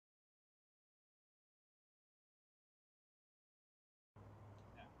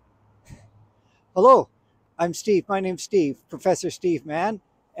Hello, I'm Steve. My name's Steve, Professor Steve Mann,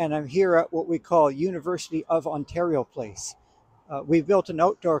 and I'm here at what we call University of Ontario Place. We built an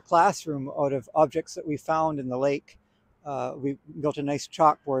outdoor classroom out of objects that we found in the lake. We built a nice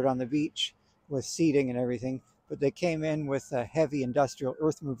chalkboard on the beach with seating and everything, but they came in with heavy industrial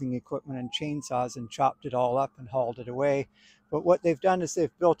earth-moving equipment and chainsaws and chopped it all up and hauled it away. But what they've done is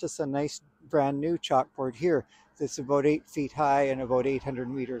they've built us a nice brand new chalkboard here that's about 8 feet high and about 800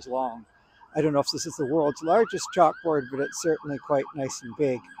 meters long. I don't know if this is the world's largest chalkboard, but it's certainly quite nice and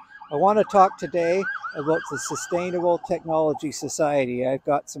big. I want to talk today about the Sustainable Technology Society. I've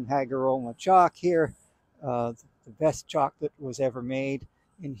got some Haggeroma chalk here, the best chalk that was ever made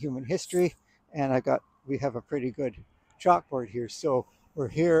in human history, and we have a pretty good chalkboard here. So we're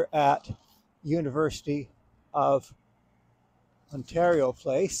here at University of Ontario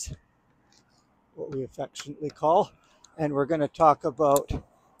Place, what we affectionately call, and we're going to talk about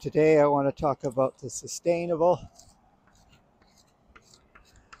today. I want to talk about the Sustainable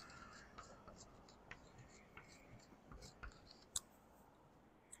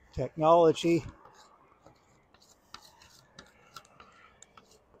Technology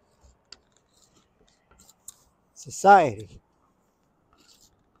Society.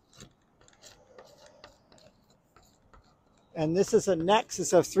 And this is a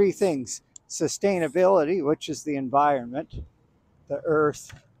nexus of three things: sustainability, which is the environment, the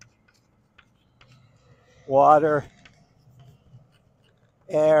earth, water,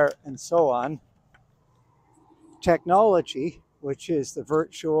 air, and so on. Technology, which is the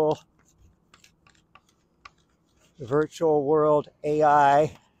virtual world,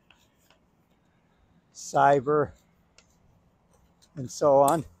 AI, cyber, and so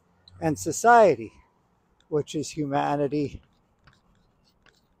on. And society, which is humanity,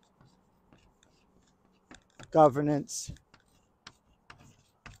 governance,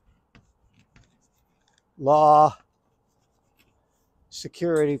 law,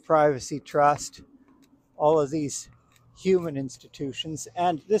 security, privacy, trust, all of these human institutions.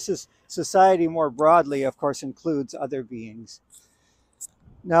 And this is society more broadly, of course, includes other beings.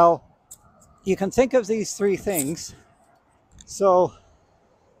 Now, you can think of these three things. So,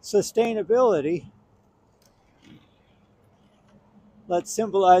 sustainability, let's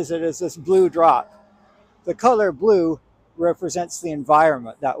symbolize it as this blue drop. The color blue represents the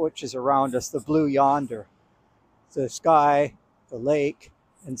environment, that which is around us, the blue yonder, the sky, the lake,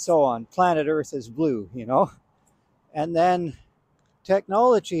 and so on. Planet Earth is blue, you know. And then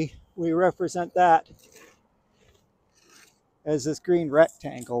technology, we represent that as this green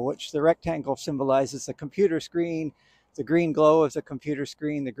rectangle, which the rectangle symbolizes the computer screen, the green glow of the computer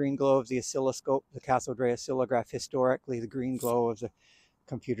screen, the green glow of the oscilloscope, the cathode ray oscillograph, historically the green glow of the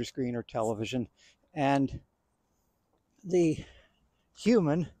computer screen or television. And the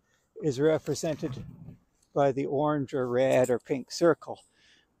human is represented by the orange or red or pink circle.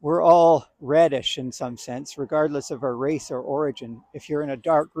 We're all reddish in some sense, regardless of our race or origin. If you're in a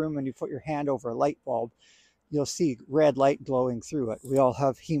dark room and you put your hand over a light bulb, you'll see red light glowing through it. We all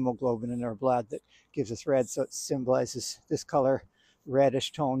have hemoglobin in our blood that gives us red, so it symbolizes this color.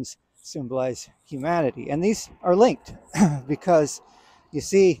 Reddish tones symbolize humanity. And these are linked because you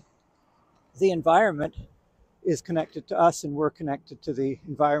see, the environment is connected to us and we're connected to the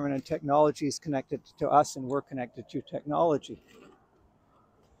environment, and technology is connected to us and we're connected to technology.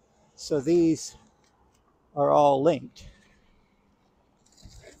 So these are all linked.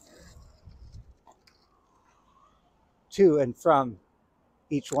 To and from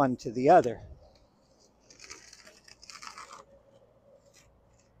each one to the other.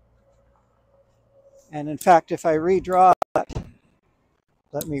 And in fact, if I redraw that,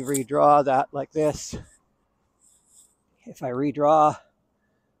 let me redraw that like this. If I redraw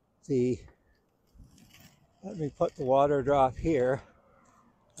let me put the water drop here.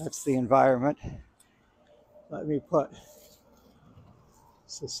 That's the environment. Let me put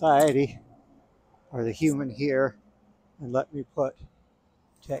society, or the human, here, and let me put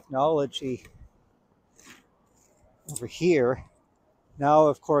technology over here. Now,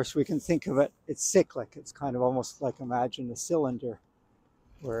 of course, we can think of it, it's cyclic. It's kind of almost like, imagine a cylinder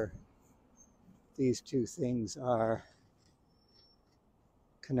where these two things are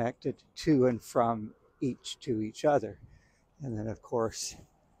connected to and from to each other. And then, of course,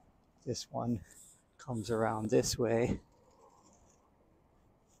 this one comes around this way.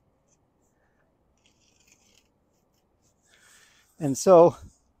 And so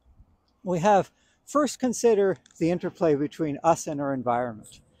we have, first consider the interplay between us and our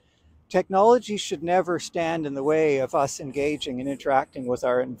environment. Technology should never stand in the way of us engaging and interacting with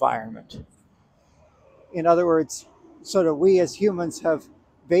our environment. In other words, sort of we as humans have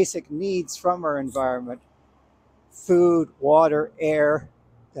basic needs from our environment: food, water, air,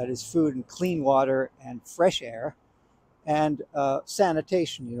 that is food and clean water and fresh air, and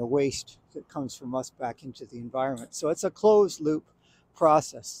sanitation, waste that comes from us back into the environment. So it's a closed loop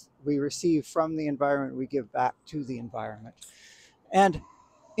process. We receive from the environment, we give back to the environment. And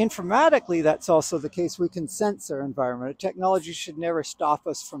informatically, that's also the case. We can sense our environment. A technology should never stop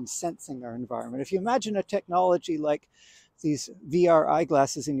us from sensing our environment. If you imagine a technology like these VR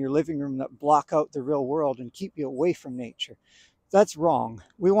eyeglasses in your living room that block out the real world and keep you away from nature, that's wrong.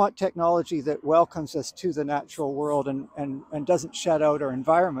 We want technology that welcomes us to the natural world and doesn't shut out our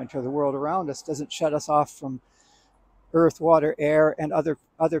environment or the world around us, doesn't shut us off from earth, water, air, and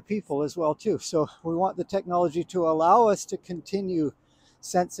other people as well too. So we want the technology to allow us to continue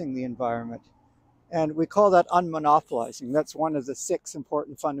sensing the environment. And we call that unmonopolizing. That's one of the 6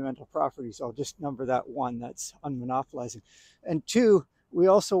 important fundamental properties. I'll just number that 1, that's unmonopolizing. And 2, we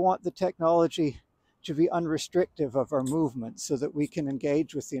also want the technology to be unrestrictive of our movement so that we can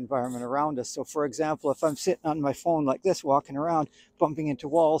engage with the environment around us. So for example, if I'm sitting on my phone like this, walking around, bumping into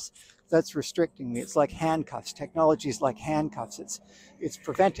walls, that's restricting me. It's like handcuffs. Technology is like handcuffs. It's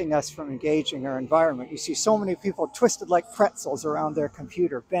preventing us from engaging our environment. You see so many people twisted like pretzels around their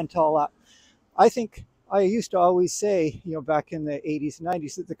computer, bent all up. I think I used to always say, back in the 80s and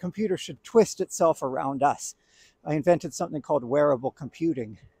 90s, that the computer should twist itself around us. I invented something called wearable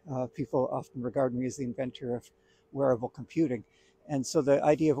computing. People often regard me as the inventor of wearable computing. And so the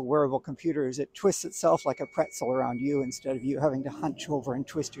idea of a wearable computer is it twists itself like a pretzel around you instead of you having to hunch over and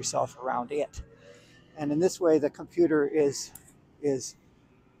twist yourself around it. And in this way, the computer is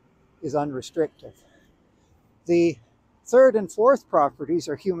unrestricted. The 3rd and 4th properties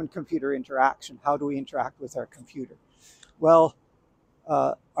are human-computer interaction. How do we interact with our computer? Well,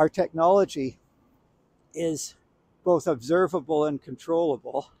 our technology is both observable and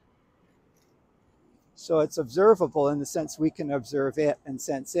controllable. So it's observable in the sense we can observe it and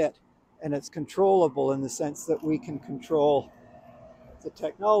sense it, and it's controllable in the sense that we can control the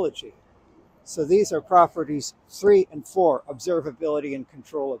technology. So these are properties 3 and 4, observability and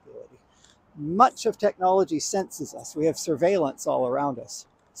controllability. Much of technology senses us. We have surveillance all around us.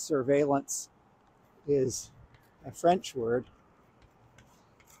 Surveillance is a French word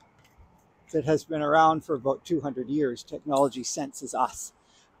that has been around for about 200 years. Technology senses us.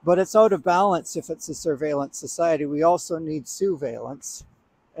 But it's out of balance if it's a surveillance society. We also need sousveillance,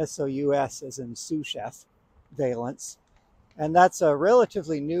 S-O-U-S as in sous chef, valence. And that's a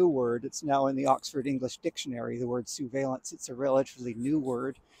relatively new word. It's now in the Oxford English Dictionary, the word sousveillance. It's a relatively new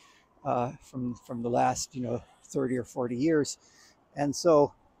word from the last 30 or 40 years. And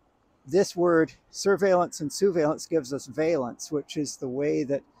so this word, surveillance and sousveillance, gives us valence, which is the way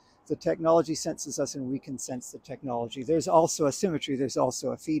that the technology senses us and we can sense the technology. There's also a symmetry, there's also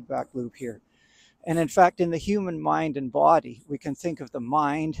a feedback loop here. And in fact, in the human mind and body, we can think of the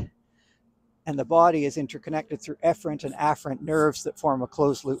mind and the body is interconnected through efferent and afferent nerves that form a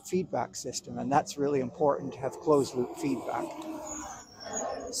closed loop feedback system. And that's really important to have closed loop feedback.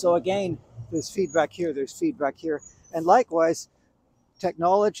 So again, there's feedback here, there's feedback here. And likewise,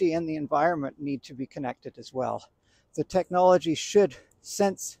 technology and the environment need to be connected as well. The technology should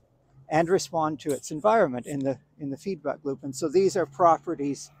sense and respond to its environment in the feedback loop. And so these are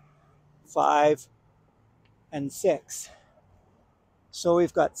properties 5 and 6. So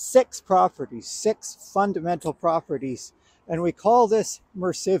we've got 6 properties, 6 fundamental properties, and we call this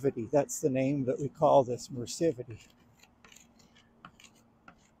Mersivity. That's the name that we call this, Mersivity.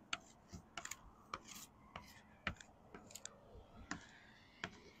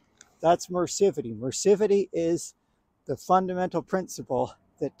 That's Mersivity. Mersivity is the fundamental principle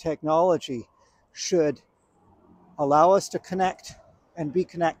that technology should allow us to connect and be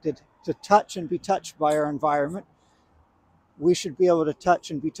connected, to touch and be touched by our environment. We should be able to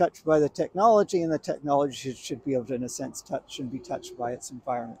touch and be touched by the technology, and the technology should be able to, in a sense, touch and be touched by its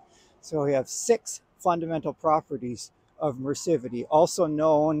environment. So we have 6 fundamental properties of Mersivity, also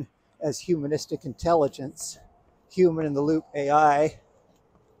known as humanistic intelligence, human in the loop AI.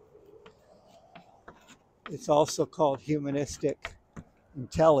 It's also called humanistic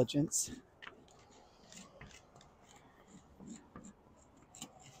intelligence.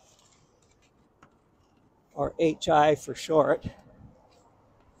 Or HI for short.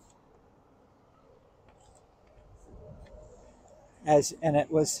 And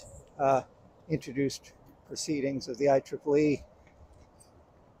it was introduced proceedings of the IEEE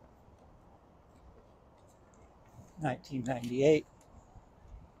 1998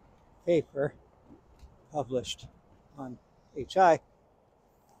 paper published on HI.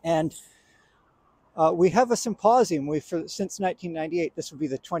 And We have a symposium. Since 1998, this will be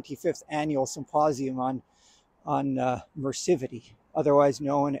the 25th annual symposium on Mersivity, otherwise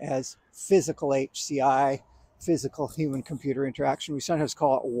known as physical HCI, physical human-computer interaction. We sometimes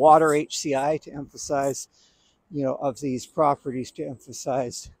call it water HCI to emphasize, of these properties, to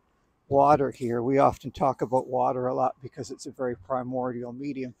emphasize water here. We often talk about water a lot because it's a very primordial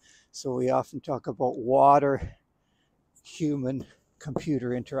medium. So we often talk about water human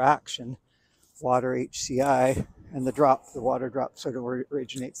computer interaction, water HCI, and the water drop sort of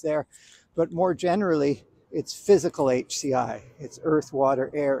originates there. But more generally, it's physical HCI. It's earth,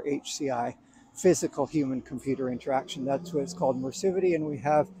 water, air HCI, physical human computer interaction. That's what it's called, Mersivity. And we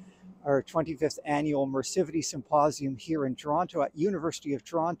have our 25th annual Mersivity Symposium here in Toronto at University of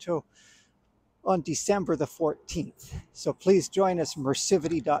Toronto on December the 14th. So please join us,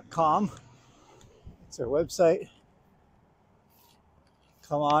 mersivity.com. It's our website.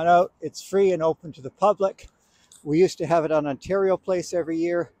 Come on out. It's free and open to the public. We used to have it on Ontario Place every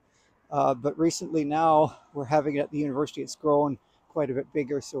year, but recently now we're having it at the university. It's grown quite a bit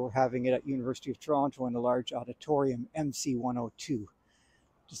bigger, so we're having it at University of Toronto in a large auditorium, MC 102,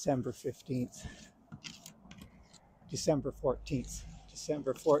 December 15th. December 14th.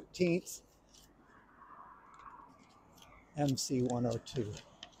 December 14th, MC 102.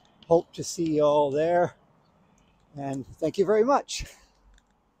 Hope to see you all there, and thank you very much.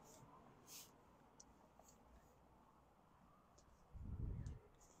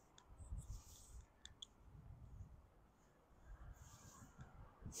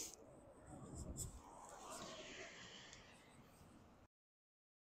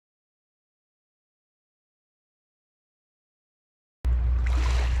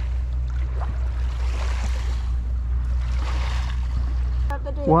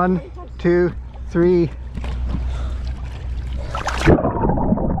 One, two, three.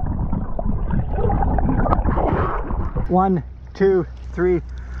 One, two, three.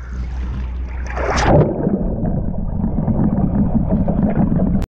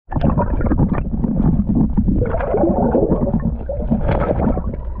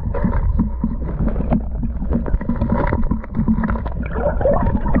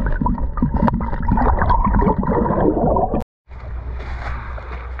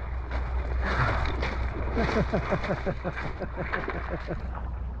 Ha ha ha ha ha ha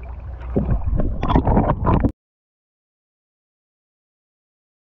ha.